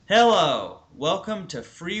Hello, welcome to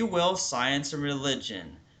Free Will, Science, and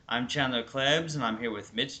Religion. I'm Chandler Klebs, and I'm here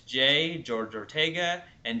with Mitch J., George Ortega,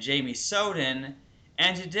 and Jamie Soden.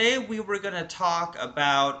 And today we were going to talk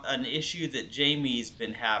about an issue that Jamie's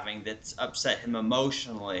been having that's upset him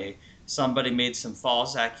emotionally. Somebody made some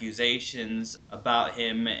false accusations about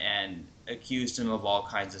him and accused him of all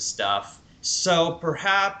kinds of stuff. So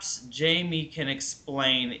perhaps Jamie can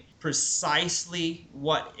explain precisely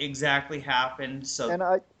what exactly happened. And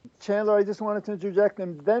Chandler, I just wanted to interject,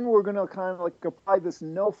 and then we're going to kind of like apply this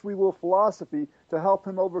no free will philosophy to help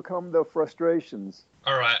him overcome the frustrations.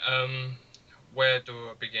 All right. Where do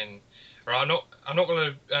I begin? All right. I'm not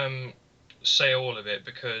going to say all of it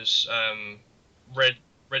because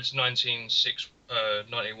Red's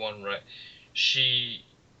 91, right? She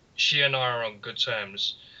and I are on good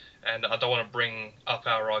terms, and I don't want to bring up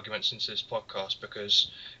our arguments into this podcast because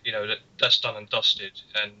that's done and dusted,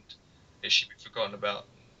 and it should be forgotten about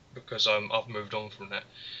because I've moved on from that.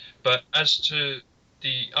 But as to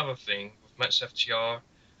the other thing with Matt's FTR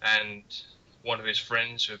and one of his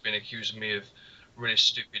friends who have been accusing me of really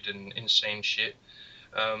stupid and insane shit,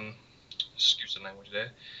 um, excuse the language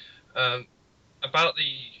there, about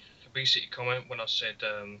the obesity comment when I said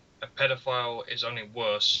a pedophile is only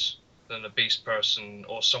worse than a obese person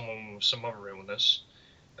or someone with some other illness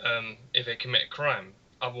if they commit a crime.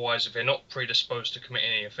 Otherwise, if they're not predisposed to commit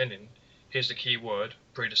any offending, here's the key word,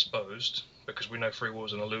 predisposed, because we know free will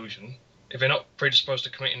is an illusion. If they're not predisposed to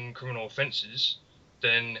committing criminal offences,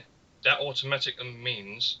 then that automatically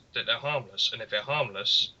means that they're harmless. And if they're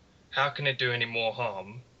harmless, how can they do any more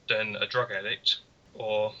harm than a drug addict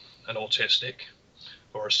or an autistic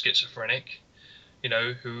or a schizophrenic,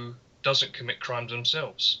 who doesn't commit crimes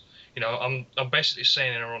themselves? I'm basically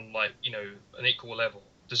saying they're on an equal level.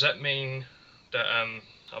 Does that mean that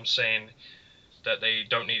I'm saying that they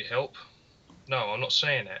don't need help? No, I'm not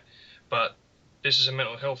saying that. But this is a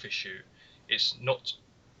mental health issue. It's not.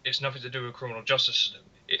 It's nothing to do with the criminal justice system.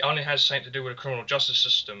 It only has something to do with the criminal justice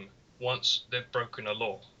system once they've broken a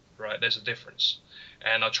law. Right? There's a difference.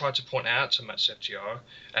 And I tried to point out to Matt FTR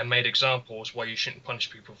and made examples why you shouldn't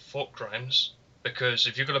punish people for thought crimes. Because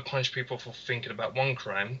if you're going to punish people for thinking about one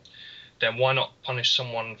crime, then why not punish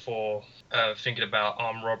someone for thinking about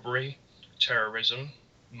armed robbery, terrorism,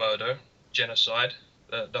 murder, genocide,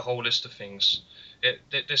 the whole list of things?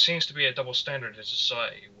 There seems to be a double standard in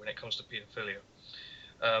society when it comes to paedophilia.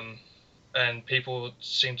 And people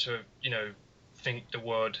seem to, think the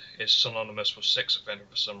word is synonymous with sex offender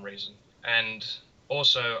for some reason. And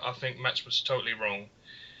also, I think Max was totally wrong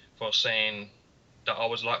for saying that I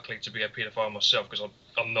was likely to be a paedophile myself because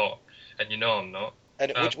I'm not, and I'm not.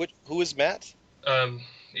 And who is Matt?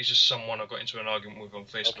 He's just someone I got into an argument with on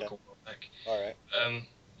Facebook Okay. a while back. All right.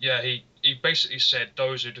 Yeah, he basically said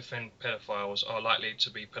those who defend pedophiles are likely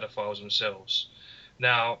to be pedophiles themselves.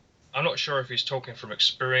 Now, I'm not sure if he's talking from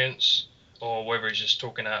experience or whether he's just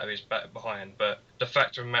talking out of his back behind, but the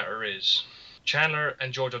fact of the matter is, Chandler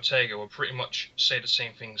and George Ortega will pretty much say the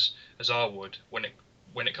same things as I would when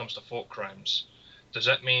it comes to thought crimes. Does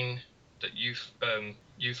that mean that you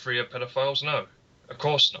three are pedophiles? No, of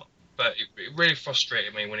course not. But it really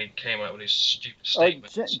frustrated me when he came out with his stupid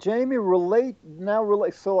statements. Jamie, relate.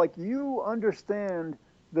 So, like, you understand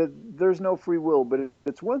that there's no free will, but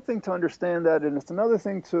it's one thing to understand that, and it's another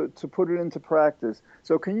thing to put it into practice.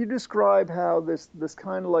 So, can you describe how this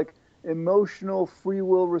kind of like emotional free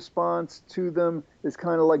will response to them is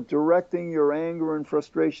kind of like directing your anger and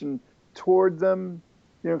frustration toward them?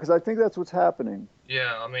 Because I think that's what's happening.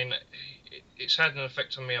 Yeah, I mean, it's had an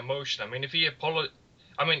effect on me emotionally.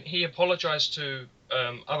 I mean, he apologized to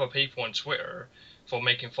other people on Twitter for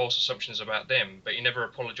making false assumptions about them, but he never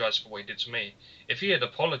apologized for what he did to me. If he had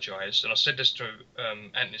apologized, and I said this to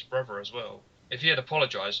Anthony's brother as well, if he had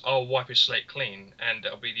apologized, I'll wipe his slate clean, and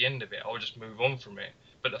that'll be the end of it. I'll just move on from it.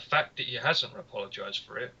 But the fact that he hasn't apologized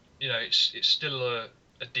for it, it's still a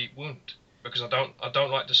deep wound because I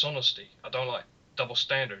don't like dishonesty. I don't like double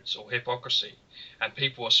standards or hypocrisy, and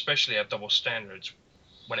people especially have double standards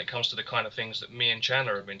when it comes to the kind of things that me and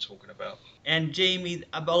Chandler have been talking about. And Jamie,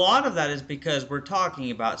 a lot of that is because we're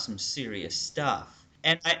talking about some serious stuff.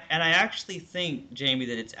 And I actually think, Jamie,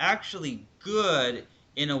 that it's actually good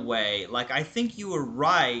in a way. Like, I think you were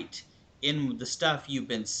right in the stuff you've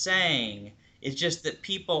been saying. It's just that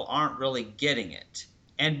people aren't really getting it.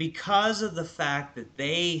 And because of the fact that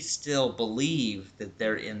they still believe that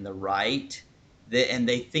they're in the right, and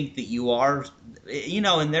they think that you are,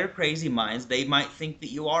 in their crazy minds, they might think that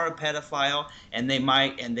you are a pedophile, and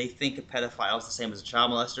they think a pedophile is the same as a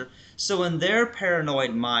child molester. So in their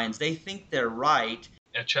paranoid minds, they think they're right.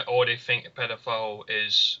 Or they think a pedophile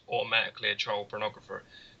is automatically a child pornographer.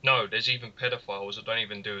 No, there's even pedophiles that don't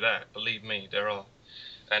even do that. Believe me, there are.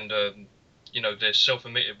 And there's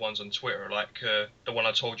self-admitted ones on Twitter, like the one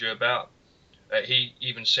I told you about. He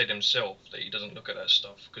even said himself that he doesn't look at that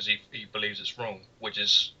stuff because he believes it's wrong, which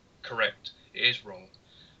is correct. It is wrong,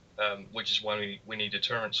 which is why we need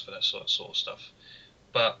deterrence for that sort of stuff.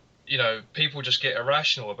 But people just get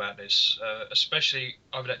irrational about this, especially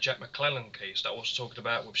over that Jack McClellan case that I was talking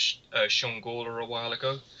about with Sean Gawler a while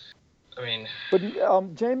ago. I mean,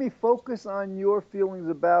 But Jamie, focus on your feelings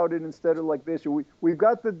about it instead of like this. We've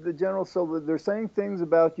got the general, so that they're saying things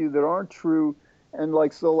about you that aren't true, and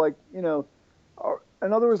like so, like in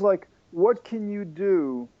other words, like what can you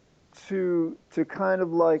do to kind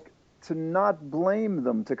of like to not blame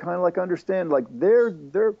them, to kind of like understand like they're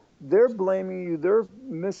blaming you, they're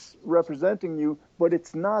misrepresenting you, but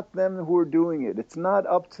it's not them who are doing it. It's not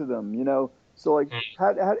up to them, you know. So like,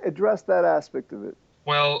 how address that aspect of it.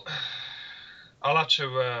 well, I'll have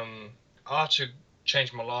to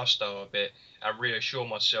change my lifestyle a bit and reassure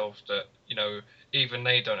myself that even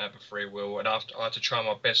they don't have a free will, and I have to try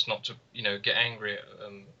my best not to get angry at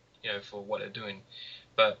them for what they're doing.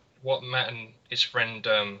 But what Matt and his friend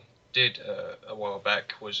did a while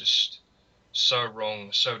back was just so wrong,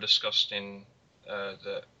 so disgusting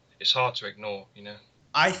that it's hard to ignore.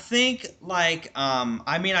 I think, like,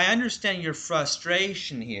 I mean, I understand your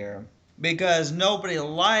frustration here because nobody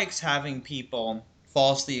likes having people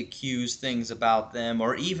falsely accuse things about them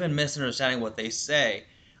or even misunderstanding what they say.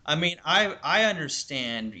 I mean, I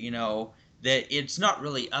understand, that it's not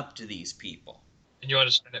really up to these people. And you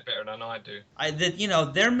understand it better than I do.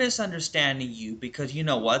 They're misunderstanding you because you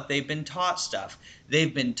know what? They've been taught stuff.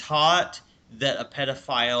 They've been taught that a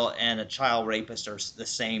pedophile and a child rapist are the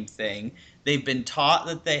same thing. They've been taught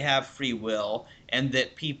that they have free will and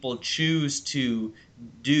that people choose do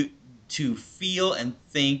to feel and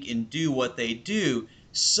think and do what they do.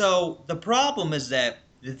 So the problem is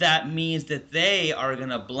that means that they are going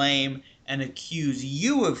to blame and accuse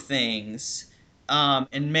you of things,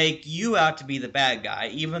 and make you out to be the bad guy,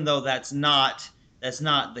 even though that's not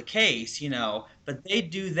the case, But they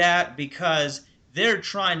do that because they're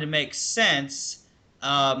trying to make sense,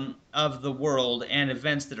 of the world and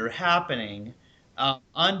events that are happening,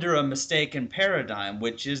 under a mistaken paradigm,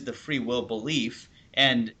 which is the free will belief,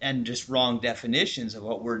 and just wrong definitions of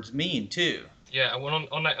what words mean too. Yeah, and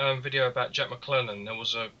on that video about Jack McClellan, there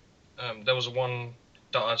was a one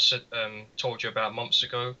that I said told you about months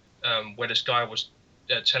ago, where this guy was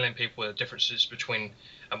telling people the differences between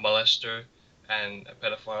a molester and a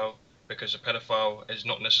pedophile, because a pedophile is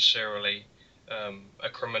not necessarily a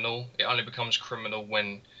criminal. It only becomes criminal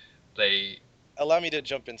when they. Allow me to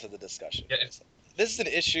jump into the discussion. Yeah, this is an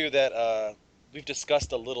issue that we've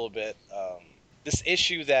discussed a little bit. This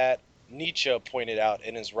issue that Nietzsche pointed out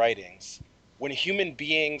in his writings, when human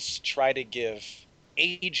beings try to give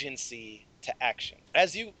agency to action.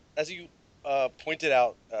 As you pointed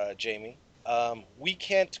out, Jamie, we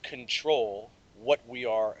can't control what we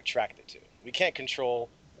are attracted to. We can't control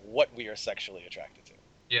what we are sexually attracted to.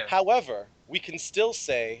 yeah, However, we can still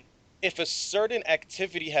say if a certain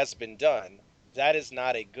activity has been done, that is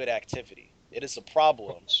not a good activity. It is a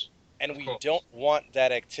problem, and we don't want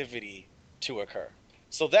that activity to occur.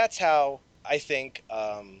 So that's how I think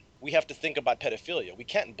we have to think about pedophilia. We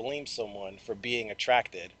can't blame someone for being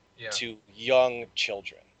attracted to young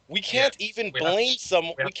children. We can't even blame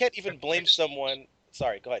someone. We can't even blame someone.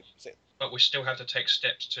 Sorry, go ahead. Say it. But we still have to take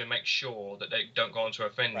steps to make sure that they don't go into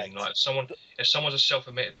offending. Right. Like if someone's a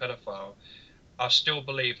self-admitted pedophile, I still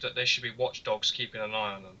believe that there should be watchdogs keeping an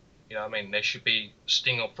eye on them. You know what I mean? There should be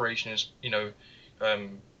sting operations,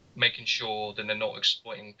 making sure that they're not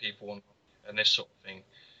exploiting people and this sort of thing.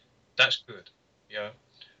 That's good.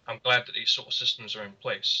 I'm glad that these sort of systems are in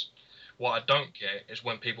place. What I don't get is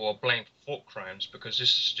when people are blamed for thought crimes, because this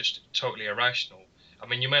is just totally irrational. I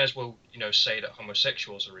mean, you may as well, say that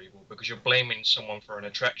homosexuals are evil because you're blaming someone for an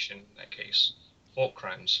attraction in that case. Thought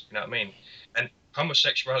crimes, you know what I mean? And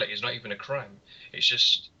homosexuality is not even a crime. It's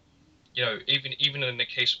just, even in the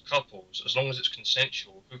case of couples, as long as it's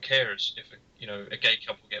consensual, who cares if a gay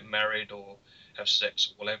couple get married or have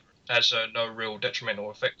sex or whatever? It has no real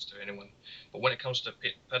detrimental effects to anyone. But when it comes to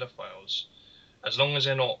pedophiles, as long as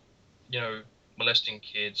they're not, molesting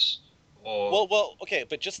kids or Well, okay,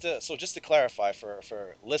 but just to clarify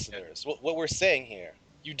for listeners, what we're saying here,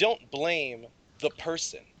 you don't blame the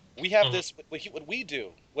person. We have this. What we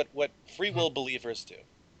do, what free will believers do,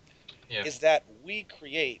 is that we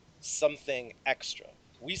create something extra.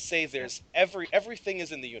 We say there's everything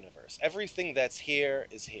is in the universe. Everything that's here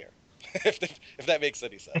is here, if that makes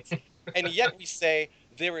any sense. And yet we say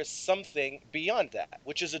there is something beyond that,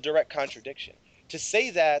 which is a direct contradiction. to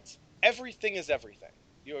say that everything is everything.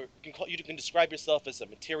 You can describe yourself as a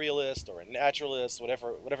materialist or a naturalist,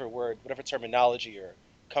 whatever word, whatever terminology you're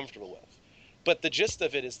comfortable with. But the gist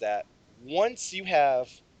of it is that once you have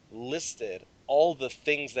listed all the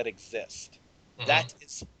things that exist, that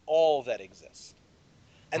is all that exists.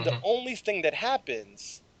 And the only thing that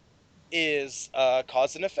happens is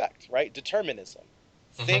cause and effect, right? Determinism.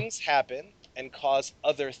 Things happen and cause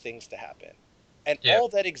other things to happen. And all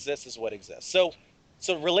that exists is what exists.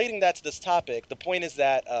 So relating that to this topic, the point is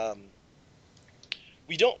that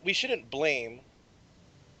we shouldn't blame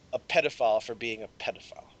a pedophile for being a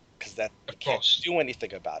pedophile, because that you can't do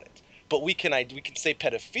anything about it. But we can say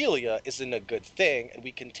pedophilia isn't a good thing, and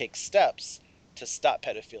we can take steps to stop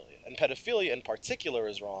pedophilia. And pedophilia in particular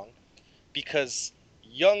is wrong because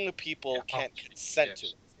young people can't consent to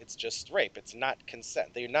it. It's just rape. It's not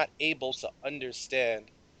consent. They're not able to understand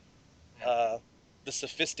the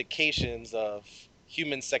sophistications of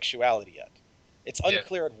human sexuality yet. It's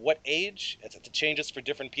unclear at what age. It changes for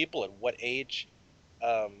different people. At what age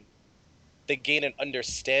they gain an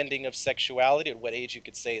understanding of sexuality. At what age you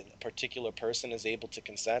could say a particular person is able to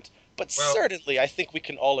consent. But certainly, I think we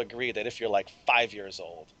can all agree that if you're like 5 years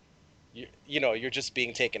old, you're just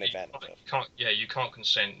being taken advantage of. You can't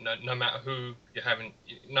consent. No matter who you're having,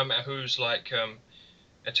 no matter who's like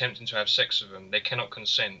attempting to have sex with them, they cannot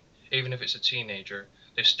consent. Even if it's a teenager,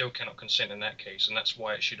 they still cannot consent in that case, and that's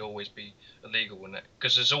why it should always be illegal in that.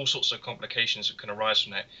 Because there's all sorts of complications that can arise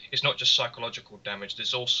from that. It's not just psychological damage.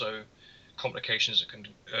 There's also complications that can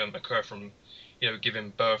occur from,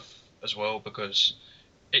 giving birth as well, because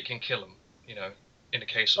it can kill them. In the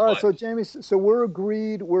case of. All right, so Jamie, so we're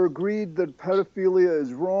agreed that pedophilia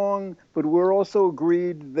is wrong, but we're also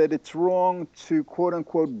agreed that it's wrong to quote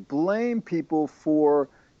unquote blame people for,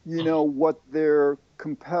 what they're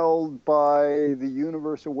compelled by the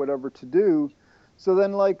universe or whatever to do. So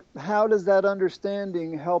then, like, how does that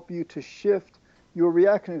understanding help you to shift your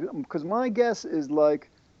reaction? Because my guess is, like,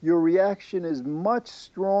 your reaction is much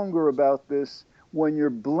stronger about this when you're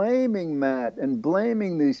blaming Matt and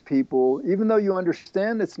blaming these people, even though you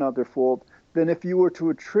understand it's not their fault, than if you were to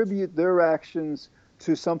attribute their actions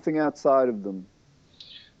to something outside of them.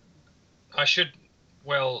 I should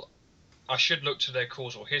look to their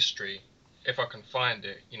causal history if I can find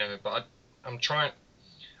it, but I try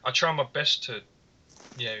my best to,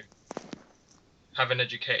 have an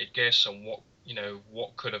educated guess on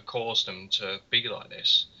what could have caused them to be like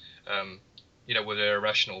this, with their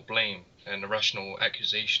irrational blame and irrational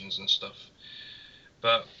accusations and stuff.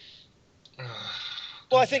 But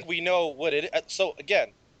well, I think we know what it is. So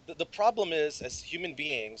again, the problem is, as human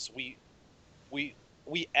beings, we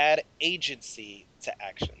add agency to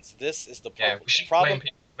actions. This is the problem. Yeah, we should blame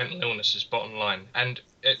people with mental illnesses, bottom line. And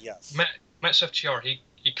Matt FTR,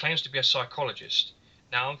 he claims to be a psychologist.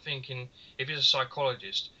 Now I'm thinking, if he's a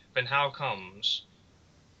psychologist, then how comes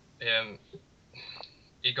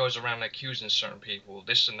he goes around accusing certain people,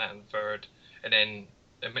 this and that and third, and then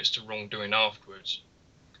admits to wrongdoing afterwards,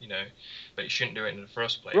 but he shouldn't do it in the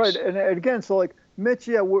first place. Right, and again, so like, Mitch,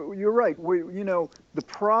 you're right. The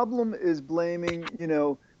problem is blaming,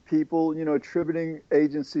 people, attributing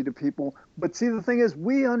agency to people. But see, the thing is,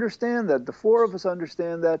 we understand that. The four of us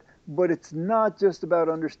understand that, but it's not just about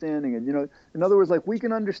understanding it. In other words, like, we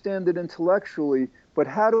can understand it intellectually, but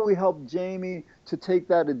how do we help Jamie to take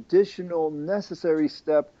that additional necessary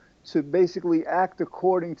step to basically act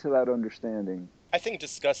according to that understanding? I think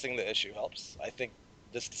discussing the issue helps. I think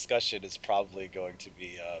this discussion is probably going to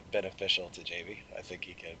be beneficial to Jamie. I think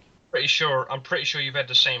he can. I'm pretty sure you've had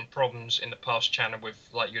the same problems in the past, Chandler, with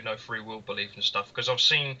like free will belief and stuff. Because I've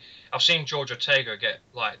seen George Ortega get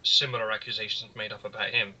like similar accusations made up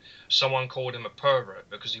about him. Someone called him a pervert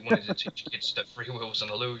because he wanted to teach kids that free will is an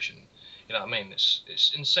illusion. You know what I mean?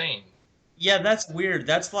 It's insane. Yeah, that's weird.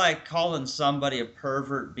 That's like calling somebody a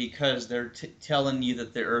pervert because they're telling you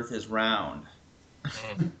that the Earth is round.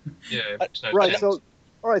 Yeah. Right. So,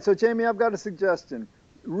 all right. So, Jamie, I've got a suggestion.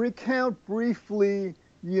 Recount briefly,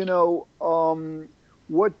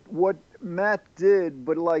 what Matt did,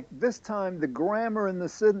 but like this time, the grammar and the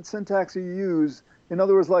syntax you use. In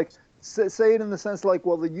other words, like say it in the sense like,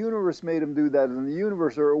 well, the universe made him do that, and the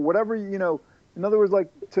universe, or whatever, In other words,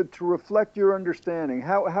 like to reflect your understanding.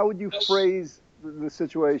 How would you phrase the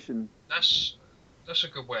situation? That's a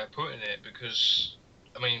good way of putting it, because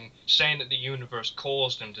saying that the universe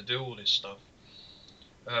caused him to do all this stuff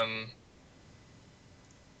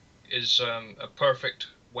is a perfect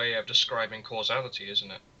way of describing causality, isn't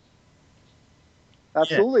it?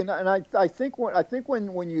 Absolutely, yeah. And I think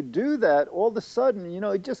when you do that, all of a sudden,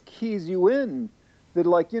 it just keys you in that,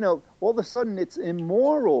 like, all of a sudden it's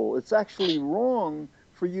immoral. It's actually wrong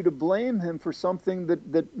for you to blame him for something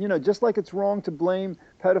that just like it's wrong to blame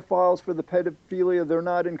pedophiles for the pedophilia they're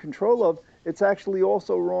not in control of, it's actually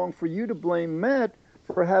also wrong for you to blame Matt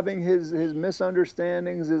for having his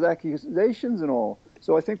misunderstandings, his accusations and all.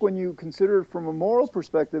 So I think when you consider it from a moral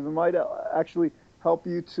perspective, it might actually help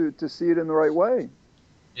you to see it in the right way.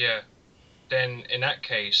 Yeah. Then in that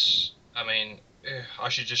case, I mean, I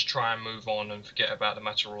should just try and move on and forget about the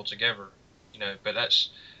matter altogether, But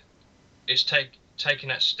taking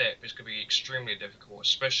that step is going to be extremely difficult,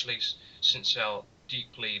 especially since how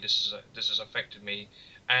deeply this has affected me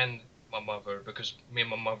and my mother, because me and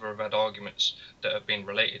my mother have had arguments that have been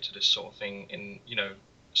related to this sort of thing in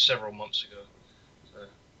several months ago.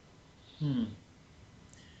 So.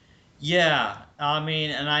 Yeah, I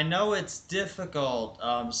mean, and I know it's difficult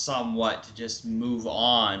somewhat to just move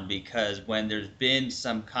on, because when there's been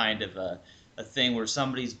some kind of a thing where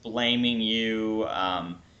somebody's blaming you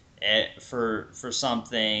for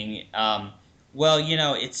something, well,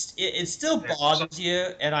 it still bothers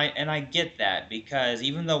you, and I get that, because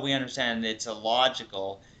even though we understand it's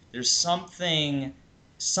illogical, there's something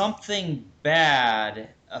bad,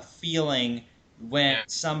 a feeling when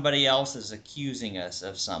somebody else is accusing us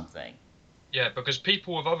of something. Yeah, because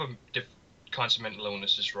people with other kinds of mental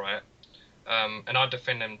illnesses, right? And I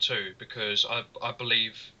defend them too, because I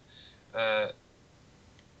believe that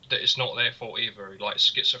it's not their fault either. Like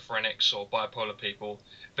schizophrenics or bipolar people,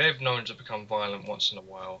 they've known to become violent once in a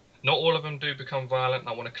while. Not all of them do become violent, and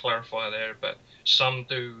I want to clarify there, but some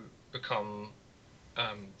do become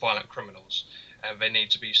violent criminals, and they need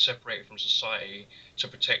to be separated from society to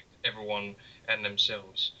protect everyone and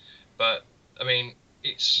themselves. But I mean,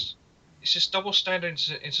 it's just double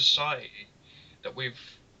standards in society that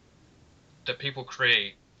people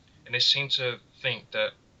create, and they seem to think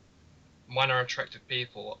that minor attractive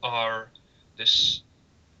people are this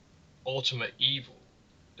ultimate evil.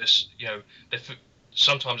 This, they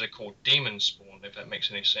sometimes they're called demon spawn, if that makes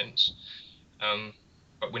any sense.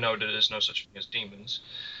 But we know that there's no such thing as demons.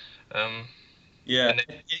 Yeah,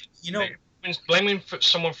 And blaming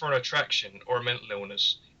someone for an attraction or a mental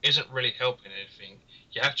illness isn't really helping anything.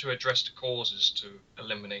 You have to address the causes to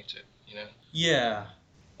eliminate it. Yeah.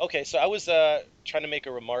 Okay, so I was trying to make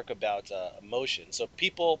a remark about emotion. So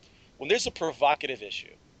people, when there's a provocative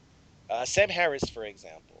issue, Sam Harris, for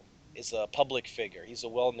example, is a public figure. He's a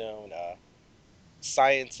well-known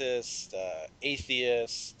scientist,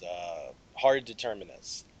 atheist, hard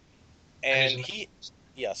determinist, and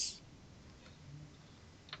yes,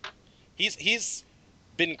 he's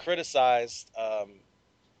been criticized.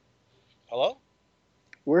 Hello?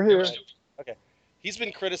 We're here. Okay, he's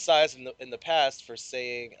been criticized in the past for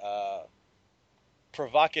saying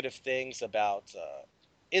provocative things about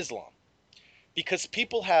Islam, because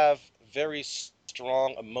people have very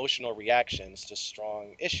strong emotional reactions to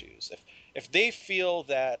strong issues. If they feel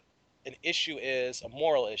that an issue is a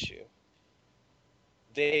moral issue,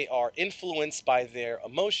 they are influenced by their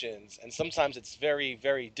emotions, and sometimes it's very,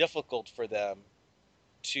 very difficult for them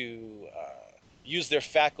to use their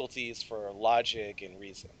faculties for logic and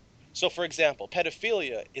reason. So, for example,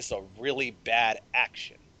 pedophilia is a really bad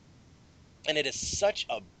action. And it is such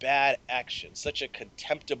a bad action, such a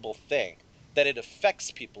contemptible thing, that it affects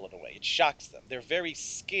people in a way. It shocks them. They're very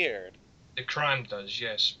scared. The crime does,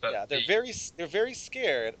 yes, but yeah, they're very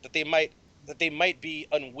scared that they might be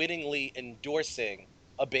unwittingly endorsing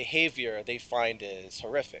a behavior they find is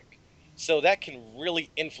horrific. So that can really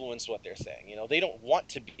influence what they're saying. They don't want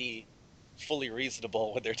to be fully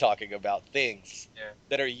reasonable when they're talking about things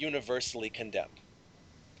that are universally condemned.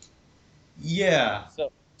 Yeah.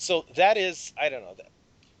 So that is, I don't know that.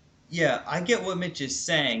 Yeah, I get what Mitch is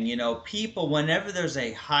saying. People, whenever there's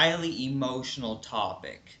a highly emotional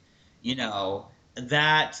topic,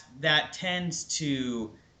 that tends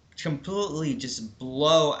to completely just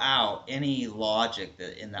blow out any logic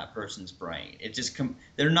in that person's brain.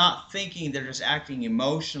 They're not thinking, they're just acting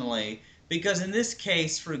emotionally. Because in this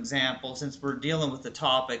case, for example, since we're dealing with the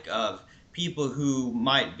topic of people who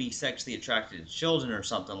might be sexually attracted to children or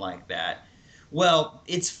something like that, well,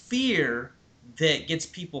 it's fear that gets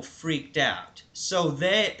people freaked out. So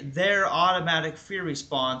their automatic fear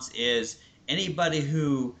response is anybody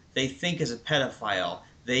who they think is a pedophile,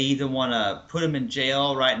 they either want to put them in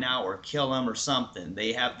jail right now or kill them or something.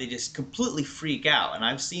 They just completely freak out. And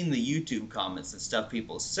I've seen the YouTube comments and stuff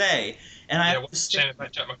people say, and I saying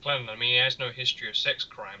about Jack McClellan, I mean, he has no history of sex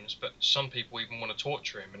crimes, but some people even want to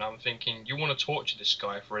torture him. And I'm thinking, you want to torture this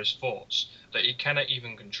guy for his thoughts that he cannot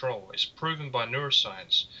even control. It's proven by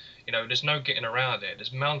neuroscience. There's no getting around it.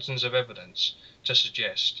 There's mountains of evidence to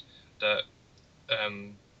suggest that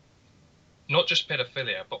not just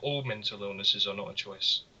pedophilia, but all mental illnesses are not a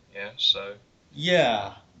choice. Yeah, so.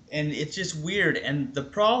 Yeah, and it's just weird. And the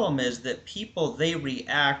problem is that people, they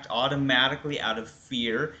react automatically out of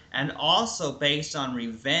fear and also based on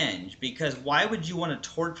revenge. Because why would you want to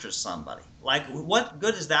torture somebody? Like, what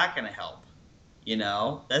good is that going to help? You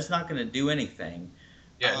know, that's not going to do anything.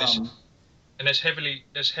 Yeah, and there's heavy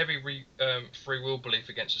free will belief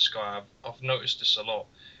against this guy. I've noticed this a lot,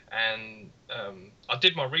 and I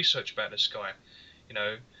did my research about this guy. You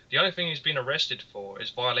know, the only thing he's been arrested for is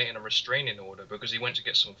violating a restraining order because he went to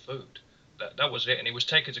get some food. That was it, and he was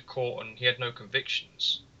taken to court and he had no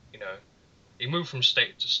convictions. You know, he moved from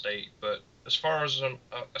state to state, but as far as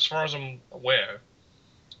I'm aware,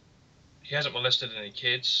 he hasn't molested any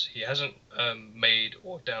kids. He hasn't made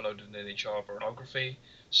or downloaded any child pornography.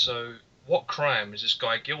 So, what crime is this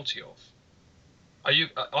guy guilty of?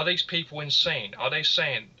 Are these people insane? Are they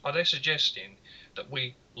suggesting that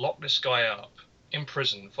we lock this guy up in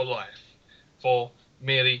prison for life for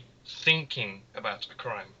merely thinking about a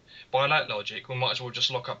crime? By that logic, we might as well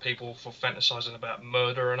just lock up people for fantasizing about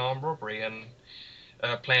murder and armed robbery and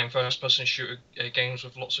playing first-person shooter games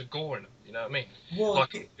with lots of gore in them. You know what I mean? Well,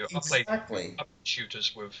 Like I played exactly.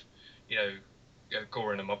 shooters with, you know,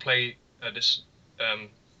 gore in them. I play this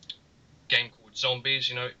game called Zombies.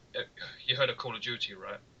 You know, you heard of Call of Duty,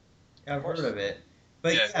 right? I've heard of it.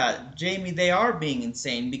 But Yeah. yeah, Jamie, they are being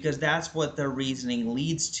insane because that's what their reasoning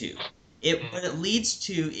leads to. What it leads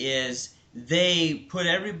to is they put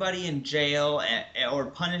everybody in jail or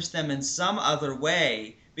punish them in some other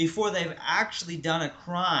way before they've actually done a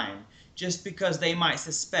crime just because they might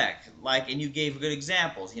suspect. Like, and you gave good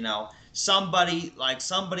examples, you know, somebody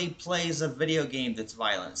plays a video game that's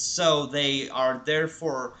violent, so they are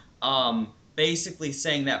therefore basically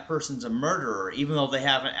saying that person's a murderer, even though they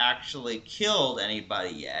haven't actually killed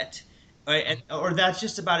anybody yet. Or that's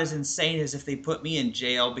just about as insane as if they put me in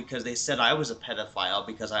jail because they said I was a pedophile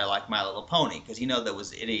because I like My Little Pony. Because you know there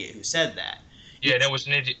was an idiot who said that. Yeah, there was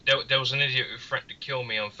an idiot. There was an idiot who threatened to kill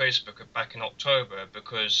me on Facebook back in October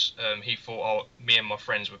because he thought me and my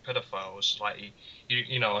friends were pedophiles. Like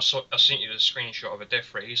you know, I sent you the screenshot of a death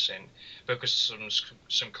threat he sent because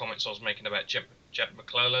some comments I was making about Jack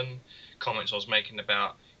McClellan, comments I was making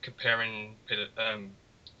about comparing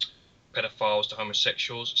pedophiles to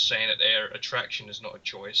homosexuals, saying that their attraction is not a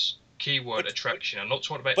choice. Keyword attraction. I'm not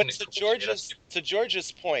talking about. But to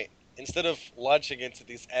George's point, instead of launching into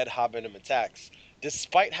these ad hominem attacks,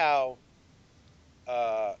 despite how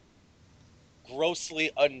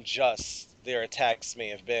grossly unjust their attacks may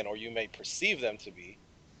have been, or you may perceive them to be,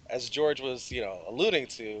 as George was, alluding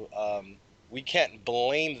to, we can't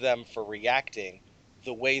blame them for reacting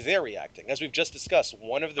the way they're reacting. As we've just discussed,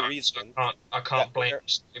 one of the reasons I can't blame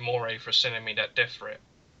Morey for sending me that death threat.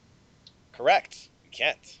 Correct. You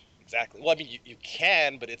can't. Exactly. Well, I mean, you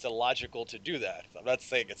can, but it's illogical to do that. I'm not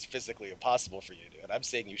saying it's physically impossible for you to do it. I'm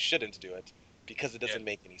saying you shouldn't do it because it doesn't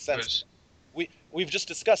make any sense. We've just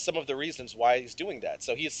discussed some of the reasons why he's doing that.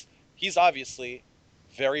 So he's obviously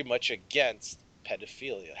very much against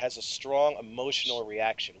pedophilia, has a strong emotional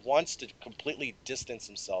reaction, wants to completely distance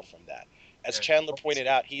himself from that. As Chandler pointed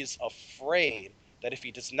out, he's afraid that if he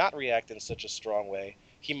does not react in such a strong way,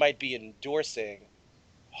 he might be endorsing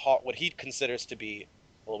what he considers to be,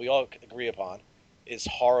 well, we all agree upon, is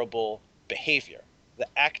horrible behavior. The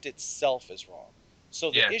act itself is wrong. So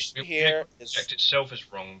the issue here is the act itself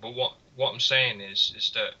is wrong. But what I'm saying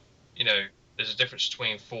is that there's a difference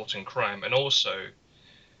between thought and crime, and also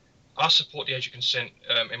I support the age of consent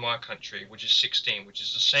in my country, which is 16, which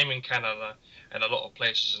is the same in Canada and a lot of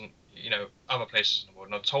places and other places in the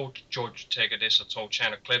world. And I told George Ortega this, I told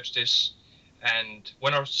Chandler Klebs this, and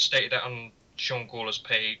when I stated that on Sean Gawler's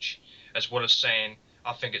page, as well as saying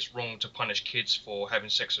I think it's wrong to punish kids for having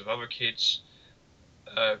sex with other kids,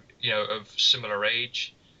 of similar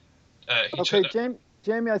age. Okay,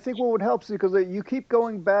 Jamie, I think what would help is because you keep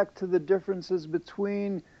going back to the differences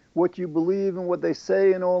between what you believe and what they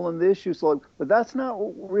say and all in the issues. So, but that's not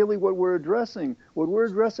really what we're addressing. What we're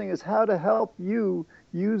addressing is how to help you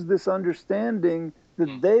use this understanding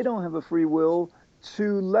that they don't have a free will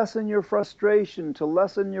to lessen your frustration, to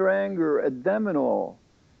lessen your anger at them and all.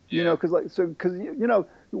 You know, because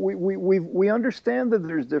we understand that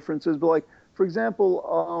there's differences, but like for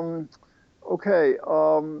example,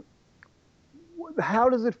 how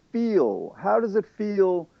does it feel? How does it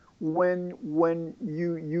feel when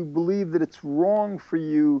you believe that it's wrong for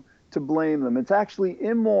you to blame them? It's actually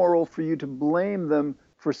immoral for you to blame them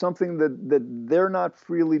for something that they're not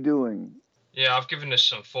freely doing. Yeah, I've given this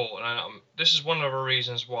some thought, and this is one of the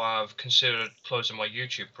reasons why I've considered closing my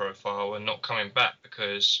YouTube profile and not coming back,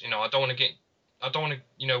 because I don't want to get I don't want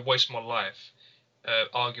to waste my life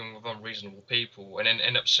arguing with unreasonable people and then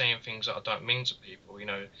end up saying things that I don't mean to people.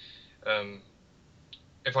 Um,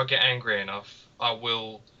 if I get angry enough, I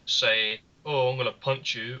will say, "Oh, I'm gonna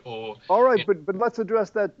punch you," or All right, you but let's address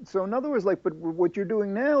that. So in other words, like, but what you're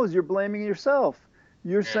doing now is you're blaming yourself.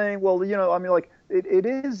 You're know, saying, well, I mean, like, it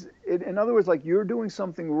is. In other words, like, you're doing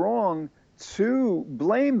something wrong to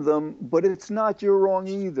blame them, but it's not your wrong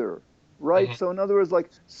either, right? mhm, So in other words, like,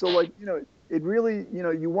 so like, it really,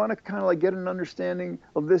 you want to kind of like get an understanding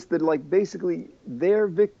of this, that like basically they're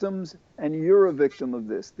victims and you're a victim of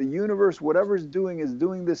this. The universe, whatever's doing, is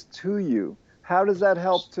doing this to you. How does that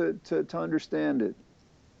help to understand it?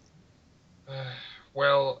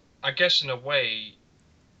 well, I guess in a way,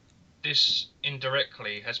 this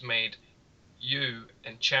indirectly has made you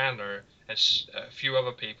and Chandler and a few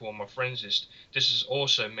other people on my friends list. This has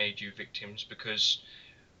also made you victims because,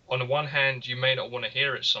 on the one hand, you may not want to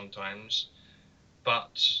hear it sometimes,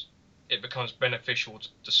 but it becomes beneficial to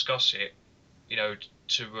discuss it.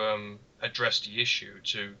 To address the issue,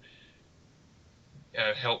 to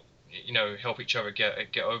help each other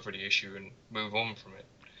get over the issue and move on from it.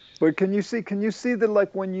 But can you see that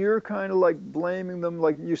like when you're kind of like blaming them,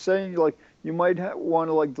 like you're saying like you might want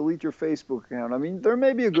to like delete your Facebook account. I mean, there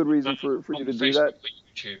may be a good reason for Not you to do Facebook that. or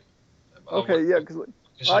YouTube. I would Okay, yeah, because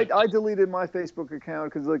consider I deleted my Facebook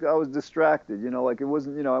account because like I was distracted, like it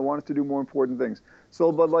wasn't, I wanted to do more important things.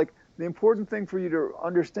 So, but like the important thing for you to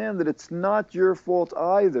understand that it's not your fault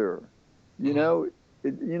either. You mhm. know,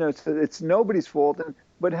 it's nobody's fault. And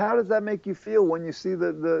but how does that make you feel when you see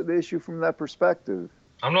the issue from that perspective?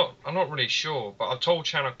 I'm not really sure, but I told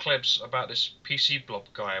Channel Klebs about this PC blob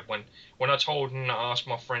guy when I told him I asked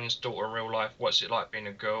my friend's daughter in real life what's it like being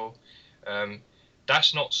a girl. Um,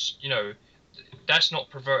 that's not that's not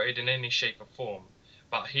perverted in any shape or form,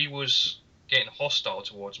 but he was getting hostile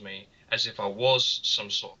towards me as if I was some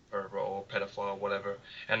sort of pervert or pedophile or whatever,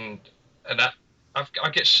 and that I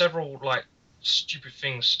get several like stupid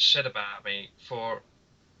things said about me for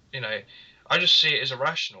you know I just see it as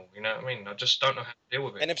irrational. You know what I mean? I just don't know how to deal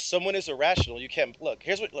with it. And if someone is irrational, you can't look.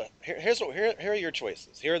 Here are your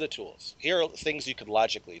choices. Here are the tools. Here are things you could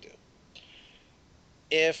logically do.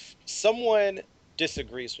 If someone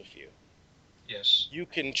disagrees with you, Yes. you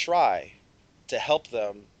can try to help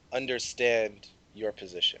them understand your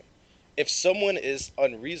position. If someone is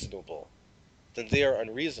unreasonable, then they are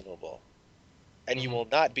unreasonable, and you Hmm. will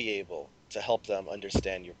not be able to help them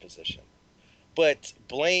understand your position. But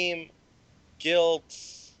blame, guilt,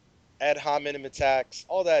 ad hominem attacks,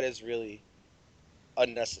 all that is really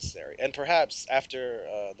unnecessary. And perhaps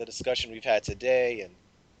after the discussion we've had today, and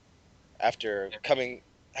after Yeah. coming,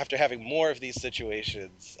 after having more of these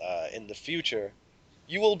situations in the future,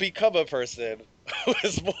 you will become a person who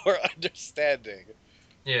is more understanding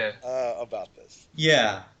Yeah. about this.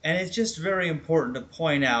 Yeah, and it's just very important to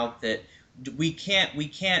point out that we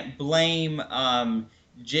can't blame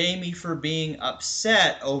Jamie for being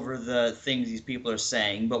upset over the things these people are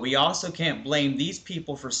saying, but we also can't blame these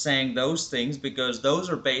people for saying those things because those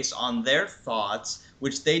are based on their thoughts,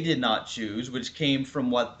 which they did not choose, which came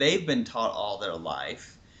from what they've been taught all their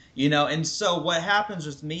life. And so what happens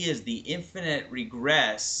with me is the infinite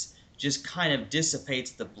regress just kind of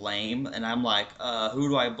dissipates the blame, and I'm like, who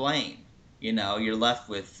do I blame? You're left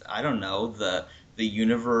with, I don't know, the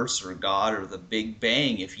universe or God or the Big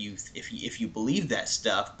Bang if you believe that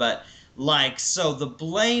stuff. But like, so the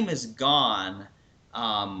blame is gone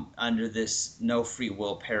under this no free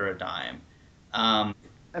will paradigm.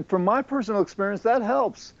 And from my personal experience, that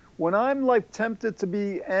helps. When I'm like tempted to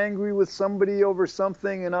be angry with somebody over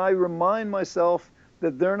something and I remind myself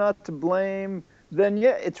that they're not to blame, then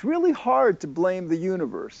yeah, it's really hard to blame the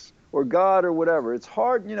universe or God or whatever. It's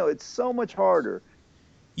hard, it's so much harder.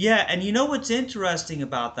 Yeah, and you know what's interesting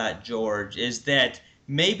about that, George, is that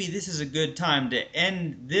maybe this is a good time to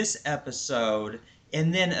end this episode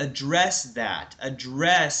and then address that.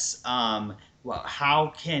 Well,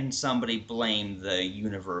 how can somebody blame the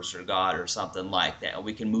universe or God or something like that? And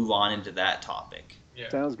we can move on into that topic. Yeah.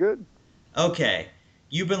 Sounds good. Okay,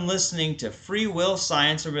 you've been listening to Free Will,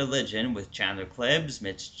 Science, and Religion with Chandler Klebs,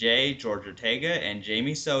 Mitch J., George Ortega, and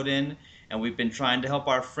Jamie Soden. And we've been trying to help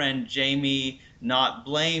our friend Jamie not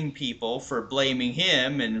blame people for blaming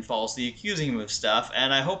him and falsely accusing him of stuff.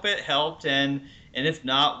 And I hope it helped. And if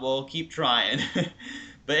not, we'll keep trying.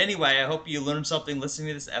 But anyway, I hope you learned something listening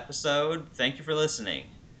to this episode. Thank you for listening.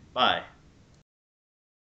 Bye.